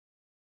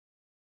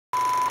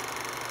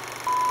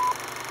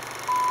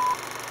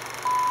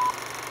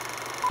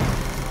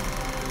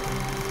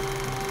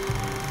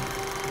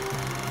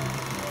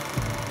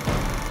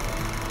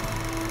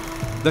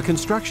The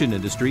construction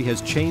industry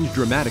has changed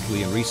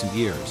dramatically in recent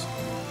years.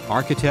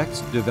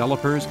 Architects,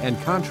 developers,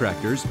 and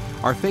contractors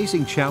are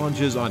facing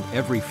challenges on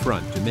every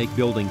front to make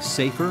buildings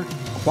safer,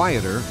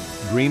 quieter,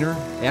 greener,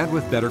 and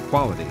with better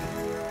quality.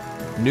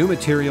 New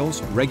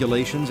materials,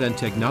 regulations, and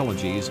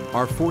technologies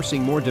are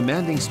forcing more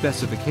demanding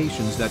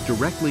specifications that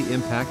directly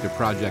impact a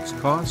project's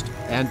cost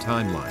and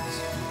timelines.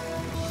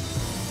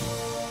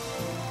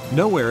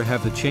 Nowhere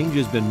have the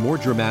changes been more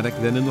dramatic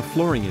than in the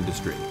flooring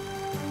industry.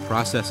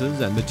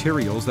 Processes and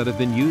materials that have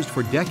been used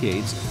for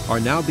decades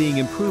are now being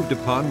improved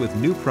upon with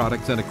new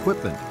products and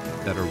equipment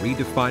that are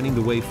redefining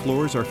the way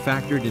floors are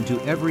factored into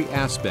every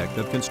aspect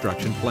of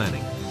construction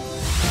planning.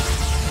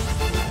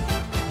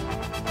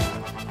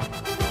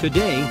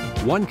 Today,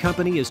 one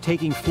company is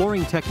taking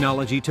flooring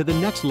technology to the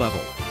next level,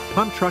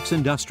 Contractors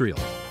Industrial.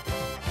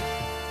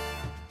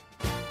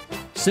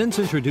 Since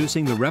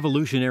introducing the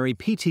revolutionary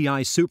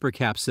PTI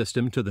SuperCap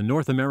system to the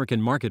North American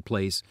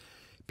marketplace,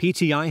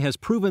 PTI has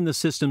proven the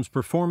system's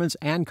performance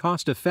and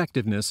cost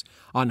effectiveness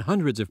on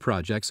hundreds of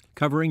projects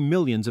covering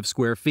millions of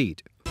square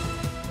feet.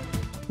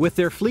 With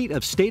their fleet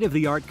of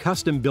state-of-the-art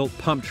custom-built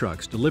pump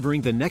trucks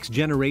delivering the next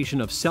generation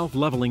of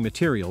self-leveling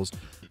materials,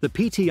 the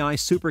PTI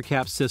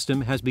SuperCap system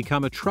has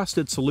become a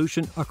trusted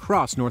solution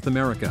across North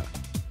America.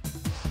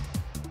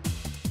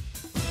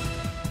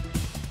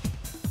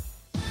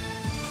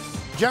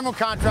 General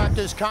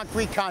contractors,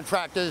 concrete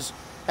contractors,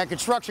 and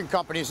construction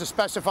companies are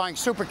specifying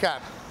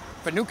SuperCap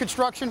for new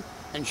construction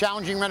and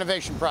challenging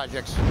renovation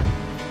projects.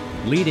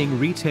 Leading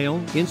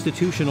retail,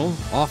 institutional,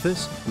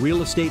 office,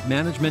 real estate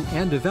management,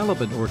 and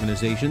development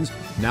organizations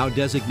now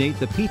designate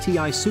the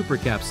PTI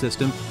SuperCap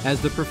system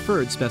as the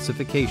preferred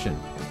specification.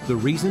 The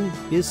reason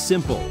is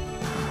simple.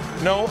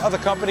 No other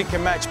company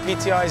can match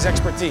PTI's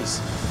expertise,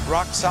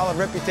 rock-solid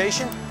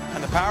reputation,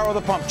 and the power of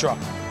the pump truck.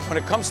 When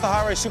it comes to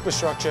high-rise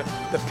superstructure,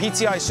 the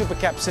PTI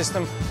SuperCap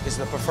system is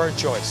the preferred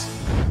choice.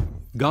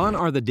 Gone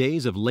are the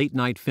days of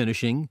late-night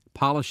finishing,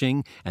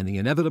 polishing, and the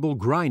inevitable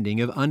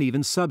grinding of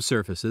uneven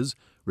subsurfaces,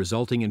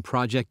 resulting in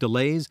project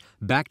delays,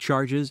 back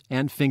charges,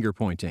 and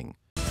finger-pointing.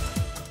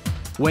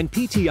 When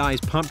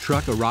PTI's pump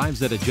truck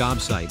arrives at a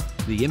job site,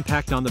 the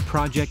impact on the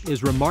project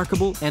is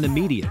remarkable and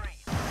immediate.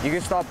 You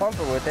can start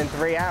pumping within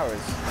 3 hours.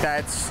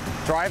 That's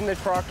driving the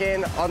truck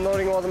in,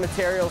 unloading all the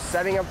materials,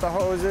 setting up the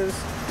hoses,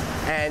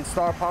 and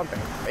start pumping.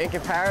 In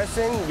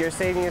comparison, you're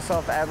saving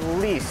yourself at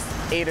least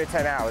 8 or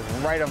 10 hours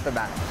right off the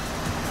bat.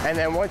 And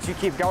then once you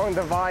keep going,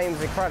 the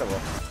volume's incredible.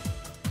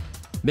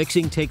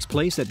 Mixing takes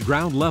place at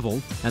ground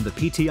level, and the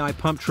PTI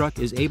pump truck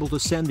is able to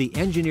send the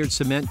engineered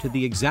cement to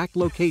the exact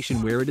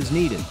location where it is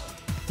needed,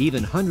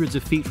 even hundreds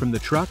of feet from the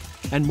truck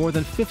and more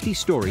than 50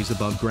 stories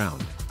above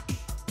ground.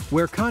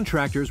 Where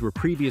contractors were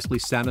previously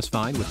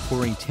satisfied with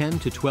pouring 10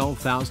 to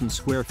 12,000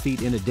 square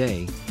feet in a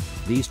day,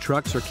 these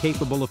trucks are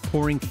capable of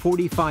pouring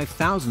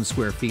 45,000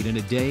 square feet in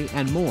a day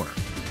and more.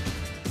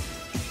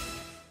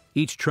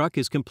 Each truck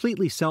is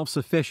completely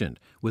self-sufficient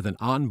with an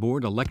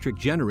onboard electric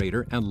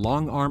generator and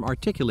long-arm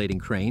articulating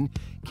crane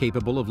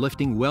capable of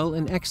lifting well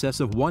in excess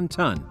of 1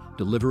 ton,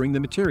 delivering the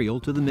material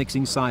to the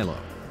mixing silo.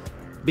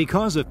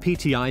 Because of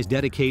PTI's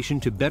dedication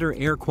to better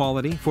air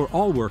quality for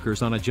all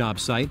workers on a job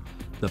site,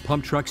 the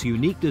pump truck's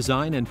unique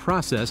design and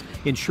process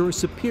ensures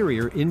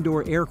superior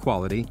indoor air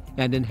quality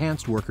and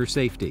enhanced worker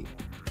safety.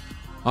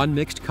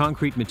 Unmixed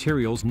concrete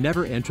materials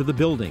never enter the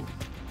building.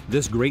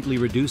 This greatly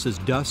reduces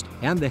dust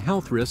and the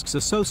health risks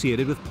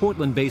associated with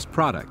Portland-based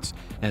products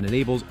and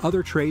enables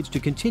other trades to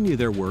continue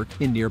their work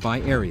in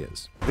nearby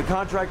areas. The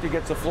contractor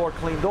gets the floor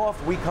cleaned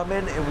off. We come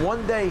in and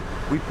one day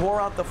we pour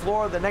out the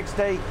floor. The next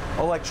day,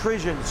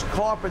 electricians,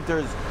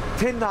 carpenters,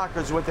 tin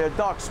knockers with their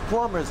ducts,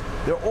 plumbers,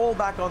 they're all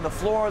back on the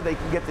floor. They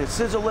can get their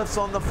scissor lifts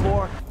on the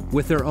floor.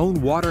 With their own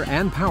water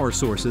and power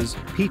sources,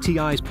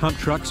 PTI's pump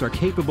trucks are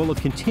capable of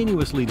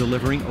continuously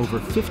delivering over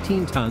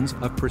 15 tons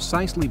of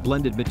precisely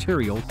blended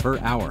material per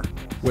hour.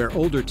 Where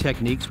older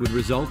techniques would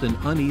result in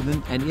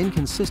uneven and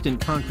inconsistent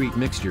concrete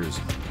mixtures,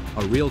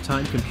 a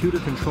real-time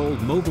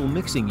computer-controlled mobile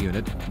mixing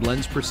unit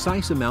blends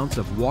precise amounts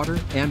of water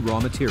and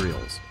raw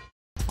materials.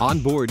 On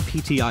board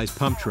PTI's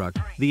pump truck,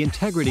 the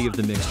integrity of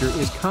the mixture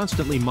is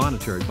constantly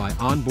monitored by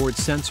onboard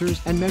sensors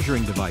and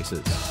measuring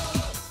devices.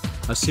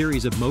 A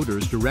series of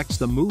motors directs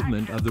the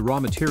movement of the raw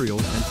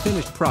materials and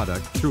finished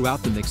product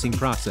throughout the mixing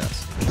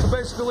process. So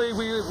basically,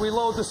 we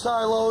load the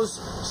silos,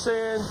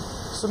 sand,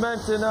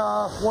 cement in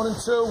 1 and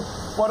 2.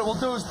 What it will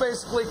do is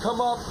basically come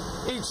up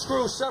each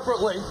screw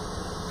separately,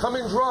 come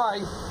in dry,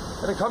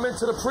 and then come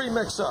into the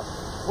pre-mixer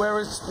where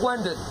it's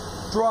blended,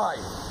 dry.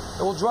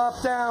 It will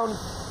drop down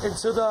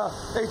into the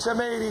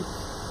HM80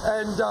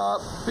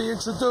 and be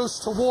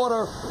introduced to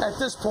water at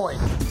this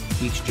point.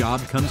 Each job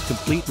comes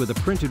complete with a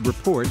printed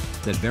report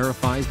that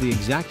verifies the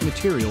exact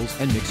materials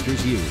and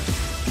mixtures used.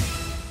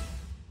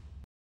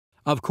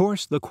 Of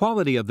course, the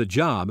quality of the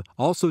job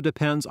also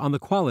depends on the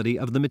quality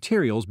of the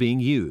materials being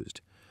used.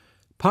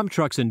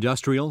 Contractors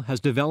Industrial has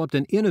developed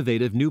an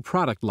innovative new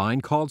product line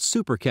called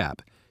SuperCap,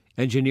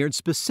 engineered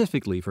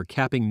specifically for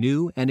capping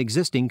new and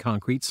existing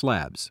concrete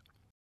slabs.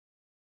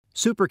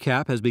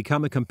 SuperCap has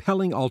become a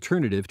compelling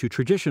alternative to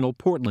traditional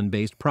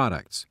Portland-based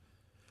products.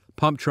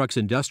 Pump Trucks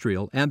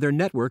Industrial and their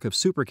network of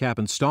SuperCap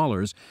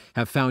installers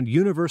have found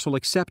universal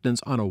acceptance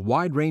on a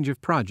wide range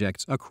of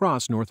projects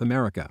across North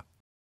America.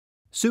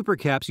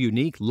 SuperCap's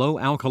unique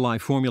low-alkali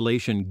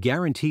formulation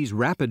guarantees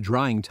rapid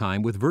drying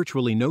time with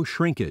virtually no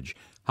shrinkage,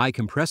 high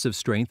compressive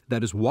strength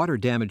that is water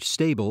damage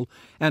stable,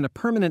 and a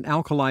permanent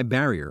alkali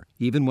barrier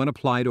even when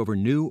applied over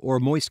new or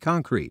moist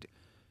concrete.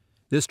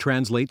 This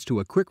translates to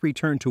a quick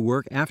return to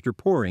work after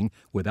pouring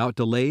without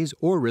delays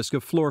or risk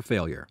of floor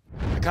failure.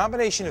 The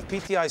combination of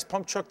PTI's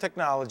pump truck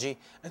technology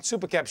and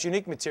SuperCap's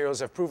unique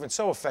materials have proven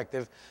so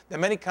effective that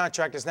many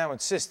contractors now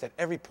insist that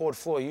every poured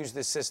floor use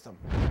this system.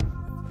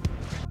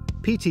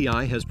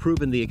 PTI has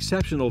proven the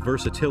exceptional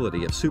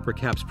versatility of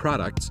SuperCap's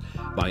products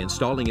by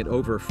installing it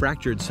over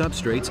fractured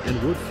substrates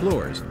and wood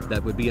floors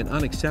that would be an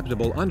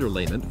unacceptable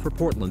underlayment for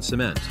Portland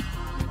cement.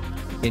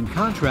 In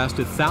contrast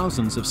to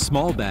thousands of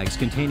small bags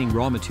containing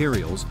raw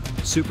materials,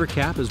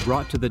 SuperCap is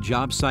brought to the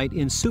job site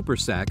in super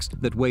sacks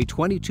that weigh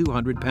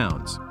 2,200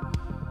 pounds.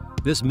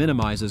 This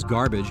minimizes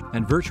garbage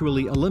and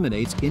virtually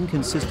eliminates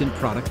inconsistent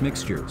product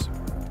mixtures.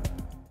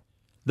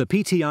 The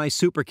PTI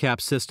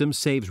SuperCap system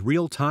saves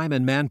real time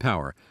and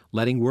manpower,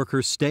 letting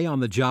workers stay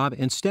on the job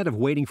instead of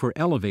waiting for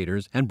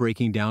elevators and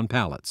breaking down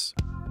pallets.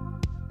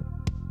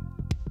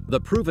 The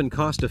proven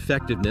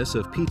cost-effectiveness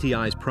of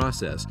PTI's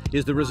process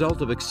is the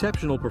result of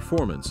exceptional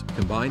performance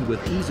combined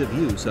with ease of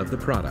use of the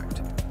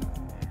product.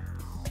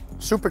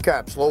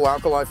 SuperCap's low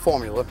alkali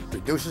formula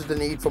reduces the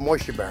need for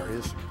moisture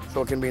barriers,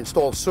 so it can be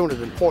installed sooner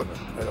than Portland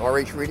at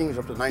RH readings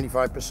up to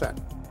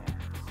 95%.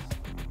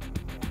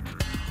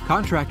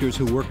 Contractors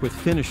who work with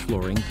finished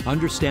flooring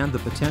understand the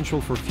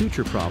potential for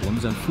future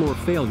problems and floor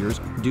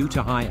failures due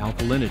to high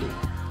alkalinity.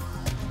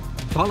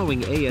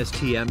 Following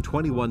ASTM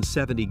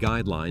 2170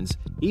 guidelines,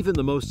 even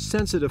the most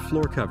sensitive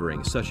floor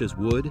coverings such as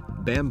wood,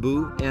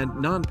 bamboo, and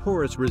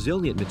non-porous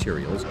resilient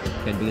materials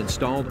can be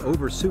installed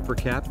over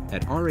SuperCap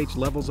at RH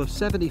levels of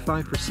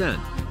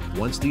 75%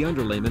 once the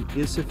underlayment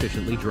is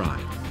sufficiently dry.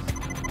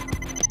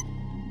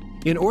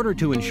 In order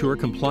to ensure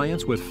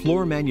compliance with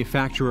floor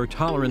manufacturer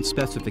tolerance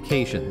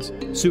specifications,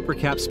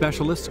 SuperCap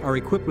specialists are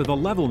equipped with a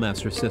level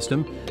master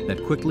system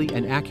that quickly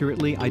and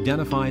accurately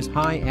identifies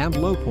high and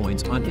low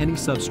points on any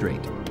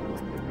substrate.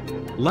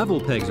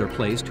 Level pegs are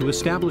placed to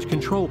establish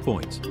control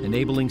points,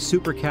 enabling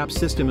SuperCap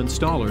system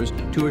installers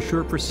to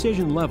assure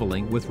precision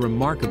leveling with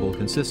remarkable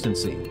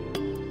consistency.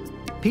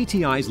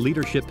 PTI's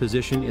leadership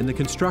position in the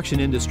construction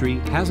industry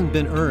hasn't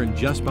been earned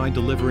just by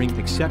delivering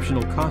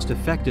exceptional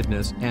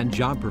cost-effectiveness and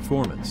job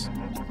performance.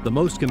 The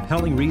most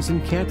compelling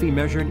reason can't be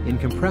measured in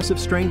compressive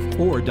strength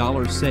or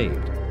dollars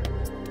saved.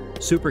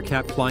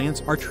 SuperCap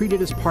clients are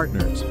treated as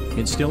partners,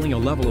 instilling a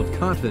level of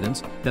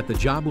confidence that the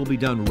job will be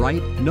done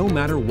right no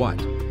matter what.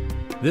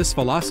 This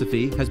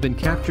philosophy has been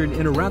captured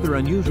in a rather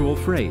unusual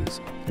phrase: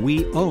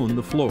 we own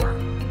the floor.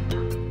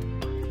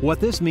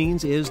 What this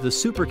means is the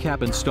SuperCap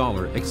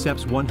installer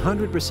accepts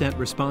 100%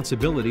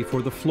 responsibility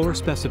for the floor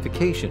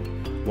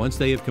specification once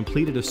they have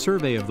completed a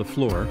survey of the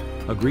floor,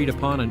 agreed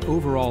upon an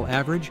overall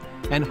average,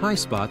 and high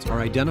spots are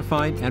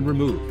identified and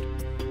removed.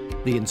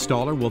 The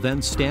installer will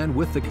then stand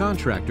with the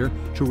contractor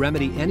to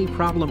remedy any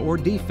problem or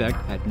defect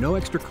at no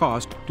extra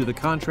cost to the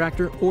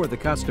contractor or the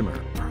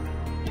customer.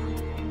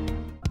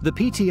 The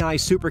PTI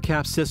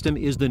SuperCap system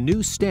is the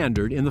new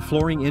standard in the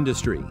flooring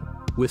industry.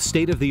 With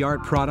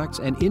state-of-the-art products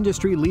and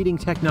industry-leading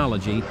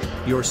technology,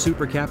 your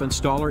SuperCap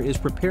installer is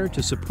prepared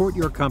to support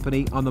your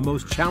company on the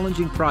most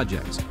challenging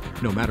projects,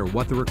 no matter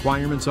what the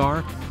requirements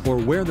are or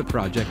where the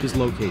project is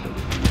located.